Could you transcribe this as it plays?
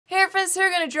guys are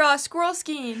going to draw squirrel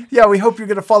skiing. Yeah, we hope you're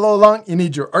going to follow along. You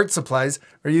need your art supplies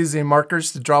or using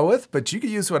markers to draw with, but you could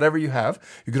use whatever you have.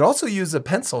 You could also use a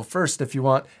pencil first if you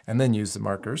want, and then use the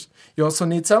markers. You also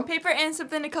need some paper and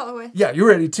something to color with. Yeah, you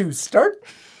ready to start?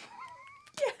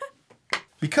 Yeah.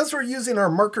 Because we're using our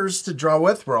markers to draw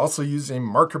with, we're also using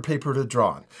marker paper to draw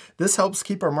on. This helps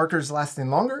keep our markers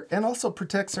lasting longer and also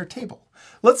protects our table.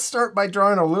 Let's start by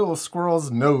drawing a little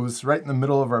squirrel's nose right in the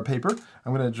middle of our paper.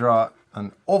 I'm going to draw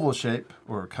an oval shape,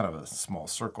 or kind of a small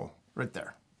circle, right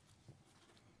there.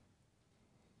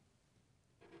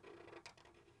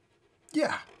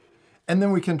 Yeah. And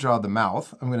then we can draw the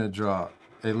mouth. I'm going to draw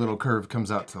a little curve comes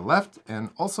out to the left and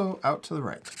also out to the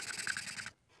right.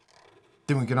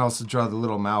 Then we can also draw the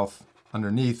little mouth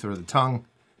underneath, or the tongue.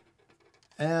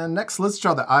 And next, let's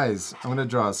draw the eyes. I'm going to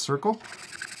draw a circle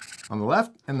on the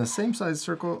left and the same size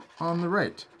circle on the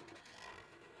right.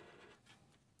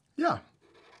 Yeah,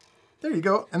 there you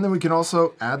go. And then we can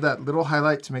also add that little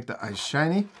highlight to make the eyes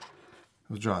shiny.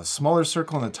 We'll draw a smaller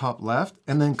circle on the top left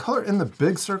and then color in the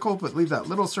big circle, but leave that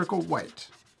little circle white.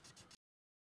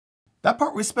 That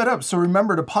part we sped up, so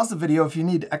remember to pause the video if you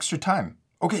need extra time.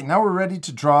 Okay, now we're ready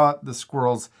to draw the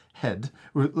squirrel's head.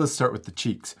 Let's start with the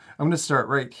cheeks. I'm going to start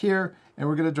right here, and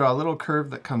we're going to draw a little curve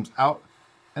that comes out,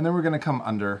 and then we're going to come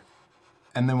under,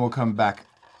 and then we'll come back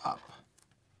up.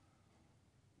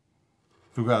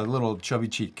 We've got a little chubby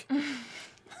cheek.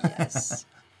 Yes.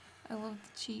 I love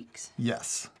the cheeks.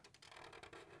 Yes.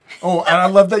 Oh, and I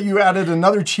love that you added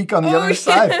another cheek on the other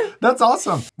side. That's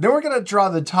awesome. Then we're going to draw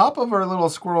the top of our little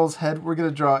squirrel's head. We're going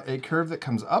to draw a curve that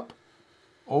comes up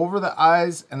over the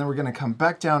eyes, and then we're going to come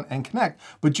back down and connect.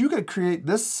 But you could create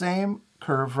this same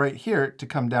curve right here to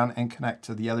come down and connect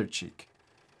to the other cheek.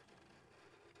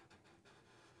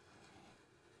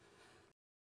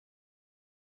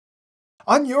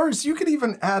 On yours, you could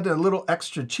even add a little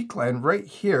extra cheek line right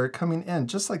here coming in,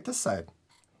 just like this side.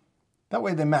 That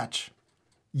way they match.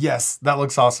 Yes, that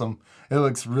looks awesome. It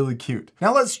looks really cute.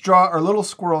 Now let's draw our little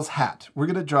squirrel's hat. We're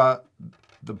going to draw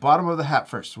the bottom of the hat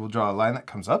first. We'll draw a line that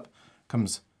comes up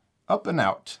and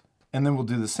out. And then we'll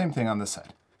do the same thing on this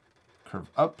side. Curve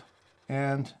up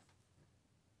and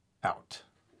out.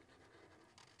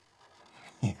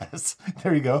 Yes,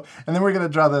 there you go. And then we're going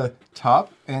to draw the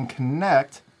top and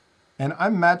connect. And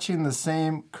I'm matching the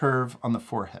same curve on the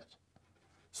forehead.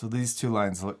 So these two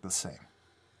lines look the same.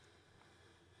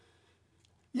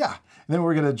 Yeah, and then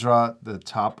we're going to draw the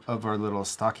top of our little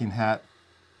stocking hat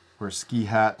or ski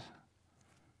hat.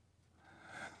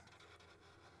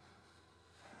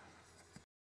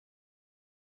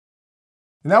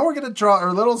 Now we're going to draw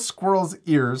our little squirrel's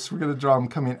ears. We're going to draw them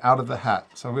coming out of the hat.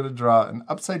 So I'm going to draw an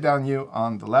upside down U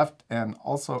on the left and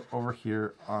also over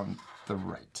here on the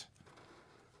right.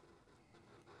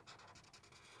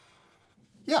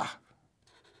 Yeah.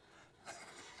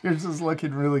 Yours is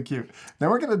looking really cute. Then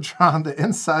we're going to draw the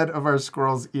inside of our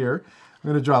squirrel's ear. I'm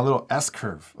going to draw a little S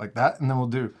curve like that, and then we'll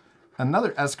do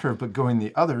another S curve, but going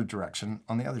the other direction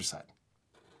on the other side.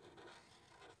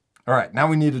 All right, now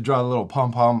we need to draw a little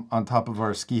pom-pom on top of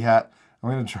our ski hat. I'm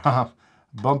going to draw a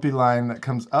bumpy line that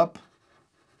comes up,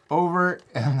 over,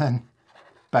 and then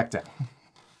back down.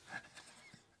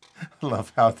 I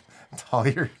love how tall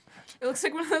you're. It looks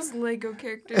like one of those Lego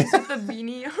characters with the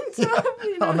beanie on top.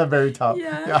 You know? On the very top.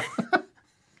 Yeah.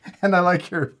 And I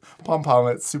like your pom-pom,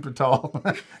 it's super tall.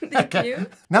 Thank you.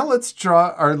 Now let's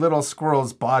draw our little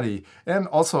squirrel's body and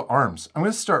also arms. I'm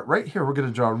going to start right here. We're going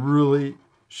to draw a really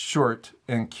short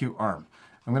and cute arm.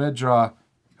 I'm going to draw,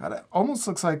 God, it almost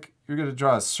looks like you're going to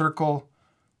draw a circle,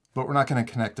 but we're not going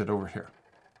to connect it over here.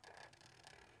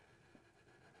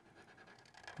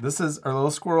 This is our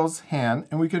little squirrel's hand,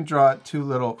 and we can draw two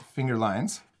little finger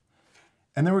lines.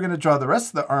 And then we're going to draw the rest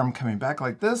of the arm coming back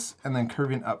like this, and then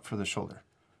curving up for the shoulder.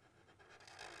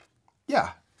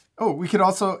 Yeah. Oh, we could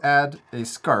also add a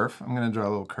scarf. I'm going to draw a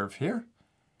little curve here.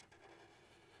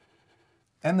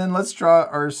 And then let's draw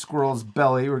our squirrel's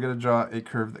belly. We're going to draw a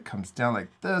curve that comes down like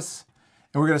this,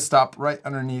 and we're going to stop right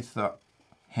underneath the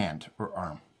hand or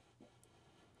arm.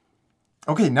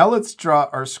 Okay, now let's draw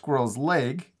our squirrel's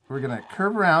leg. We're going to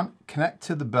curve around, connect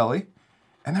to the belly,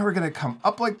 and then we're going to come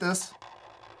up like this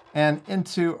and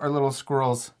into our little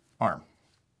squirrel's arm.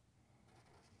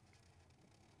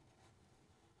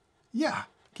 Yeah,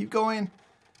 keep going,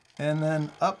 and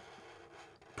then up.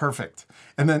 Perfect.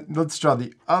 And then let's draw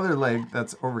the other leg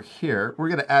that's over here. We're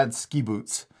going to add ski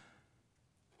boots.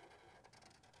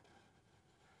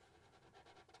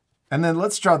 And then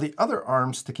let's draw the other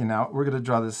arm sticking out. We're going to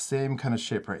draw the same kind of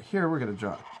shape right here. We're going to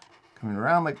draw coming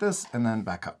around like this and then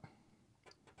back up.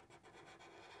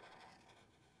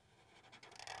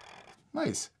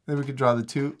 Nice. Then we could draw the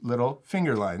two little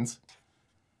finger lines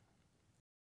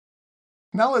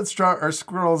Now let's draw our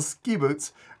squirrel's ski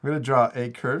boots. I'm going to draw a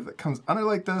curve that comes under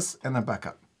like this and then back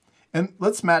up. And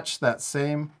let's match that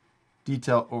same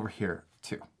detail over here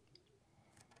too.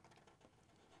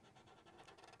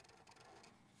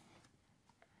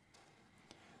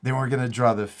 Then we're going to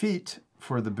draw the feet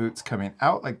for the boots coming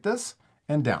out like this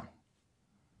and down.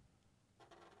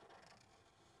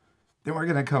 Then we're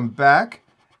going to come back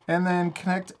and then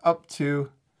connect up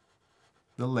to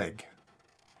the leg.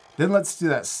 Then let's do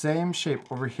that same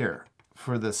shape over here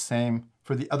for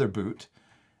the other boot.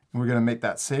 And we're going to make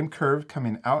that same curve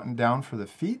coming out and down for the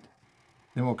feet.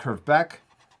 Then we'll curve back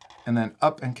and then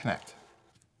up and connect.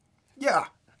 Yeah.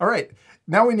 All right.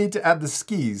 Now we need to add the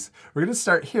skis. We're going to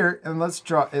start here and let's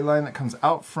draw a line that comes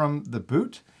out from the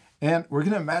boot. And we're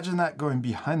going to imagine that going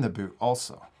behind the boot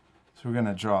also. So we're going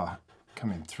to draw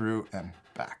coming through and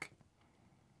back.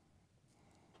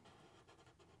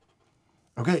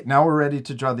 Okay, now we're ready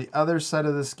to draw the other side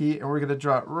of the ski, and we're going to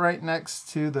draw it right next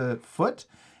to the foot.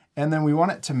 And then we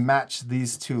want it to match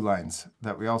these two lines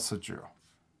that we also drew.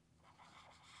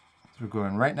 So we're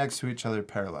going right next to each other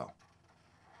parallel.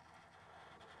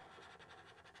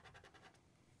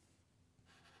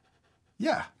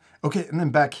 Yeah. Okay, and then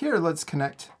back here, let's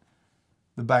connect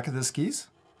the back of the skis.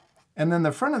 And then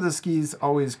the front of the skis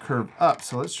always curve up.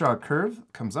 So let's draw a curve,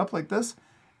 comes up like this,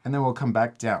 and then we'll come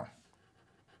back down.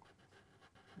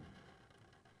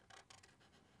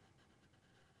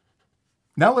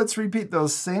 Now let's repeat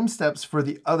those same steps for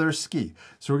the other ski.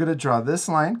 So we're going to draw this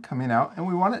line coming out, and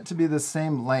we want it to be the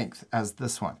same length as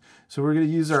this one. So we're going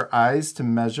to use our eyes to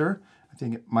measure. I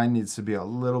think mine needs to be a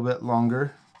little bit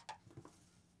longer.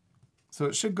 So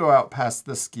it should go out past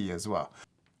the ski as well.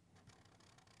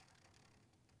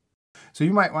 So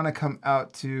you might want to come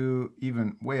out to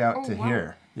even way out to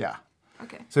here. Yeah.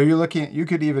 Okay. So you're looking, you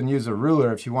could even use a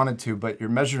ruler if you wanted to, but you're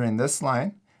measuring this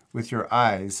line with your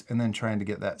eyes and then trying to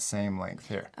get that same length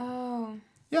here. Oh.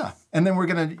 Yeah, and then we're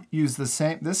gonna use this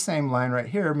same line right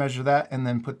here, measure that, and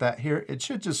then put that here. It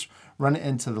should just run it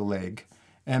into the leg.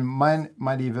 And mine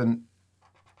might even,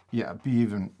 yeah, be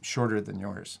even shorter than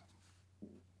yours.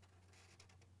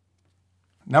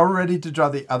 Now we're ready to draw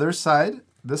the other side,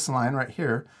 this line right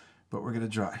here, but we're gonna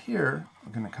draw it here.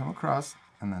 We're gonna come across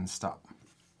and then stop.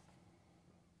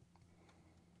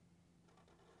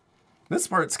 This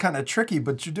part's kind of tricky,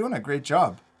 but you're doing a great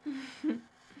job.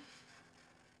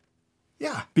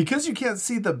 Yeah, because you can't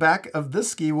see the back of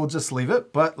this ski, we'll just leave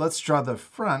it, but let's draw the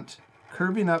front,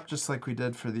 curving up just like we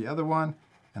did for the other one,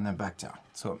 and then back down,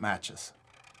 so it matches.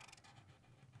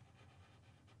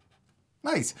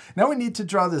 Nice. Now we need to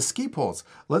draw the ski poles.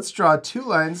 Let's draw two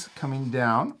lines coming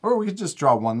down, or we could just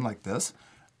draw one like this.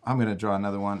 I'm going to draw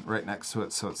another one right next to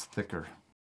it so it's thicker.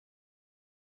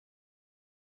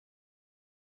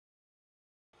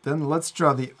 Then let's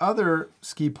draw the other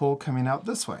ski pole coming out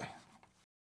this way.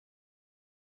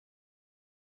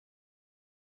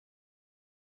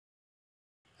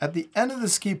 At the end of the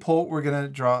ski pole, we're going to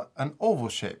draw an oval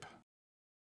shape.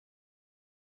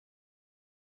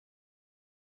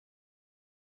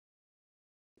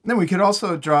 Then we could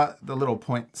also draw the little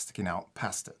point sticking out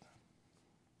past it.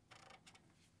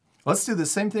 Let's do the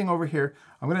same thing over here.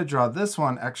 I'm going to draw this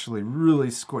one actually really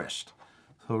squished.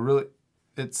 So really,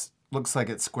 looks like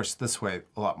it's squished this way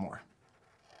a lot more.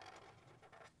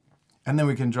 And then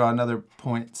we can draw another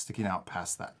point sticking out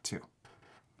past that too.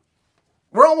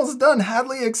 We're almost done,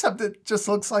 Hadley, except it just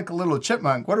looks like a little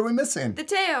chipmunk. What are we missing? The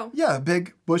tail. Yeah, a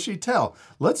big bushy tail.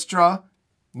 Let's draw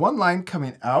one line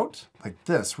coming out like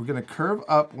this. We're going to curve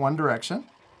up one direction.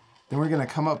 Then we're going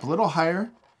to come up a little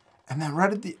higher. And then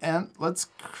right at the end, let's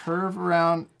curve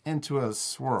around into a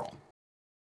swirl.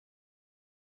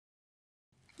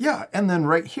 Yeah, and then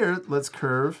right here, let's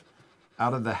curve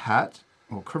out of the hat.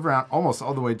 We'll curve around almost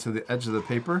all the way to the edge of the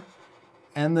paper.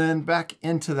 And then back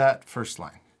into that first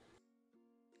line.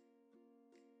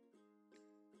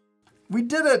 We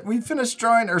did it! We finished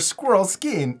drawing our squirrel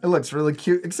skiing. It looks really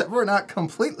cute, except we're not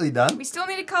completely done. We still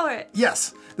need to color it.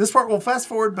 Yes, this part will fast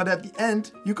forward, but at the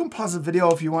end, you can pause the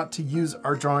video if you want to use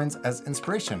our drawings as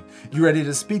inspiration. You ready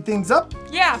to speed things up?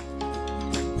 Yeah.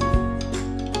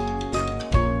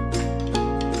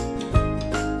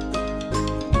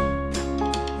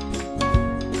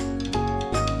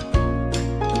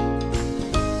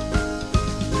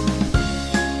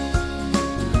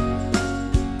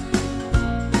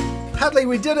 Hadley,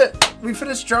 we did it! We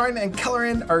finished drawing and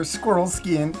coloring our squirrel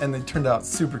skiing, and they turned out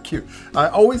super cute. I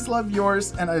always love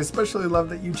yours, and I especially love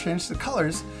that you changed the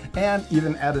colors and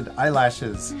even added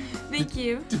eyelashes. Thank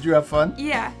you. Did you have fun?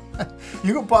 Yeah.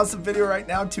 You can pause the video right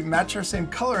now to match our same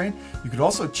coloring. You could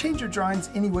also change your drawings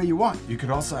any way you want. You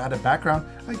could also add a background.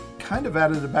 I kind of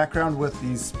added a background with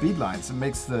these speed lines. It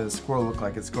makes the squirrel look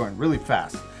like it's going really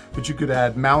fast. But you could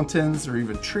add mountains or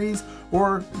even trees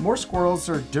or more squirrels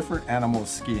or different animals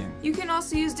skiing. You can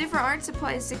also use different art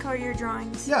supplies to color your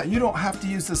drawings. Yeah, you don't have to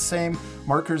use the same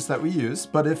markers that we use,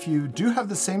 but if you do have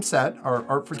the same set, our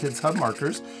Art for Kids Hub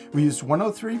markers, we used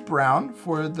 103 brown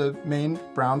for the main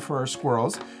brown for our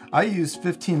squirrels. I used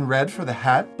 15 red for the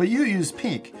hat, but you used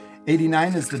pink.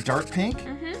 89 is the dark pink.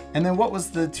 And then what was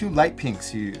the 2 light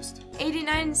pinks you used?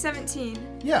 89 and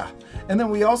 17. Yeah, and then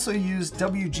we also used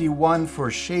WG1 for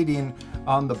shading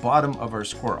on the bottom of our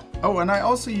squirrel. Oh, and I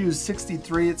also used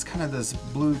 63, it's kind of this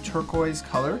blue turquoise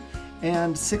color,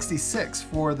 and 66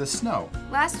 for the snow.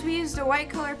 Last, we used a white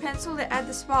color pencil to add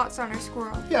the spots on our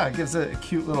squirrel. Yeah, it gives it a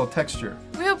cute little texture.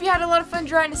 We hope you had a lot of fun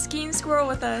drawing a skiing squirrel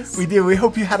with us. We do. We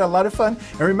hope you had a lot of fun.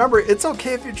 And remember, it's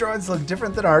okay if your drawings look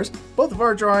different than ours. Both of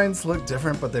our drawings look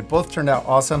different, but they both turned out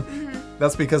awesome.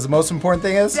 That's because the most important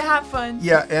thing is to have fun.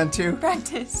 Yeah, and to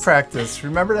practice. Practice.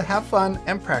 Remember to have fun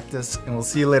and practice. And we'll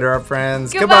see you later, our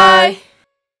friends. Goodbye.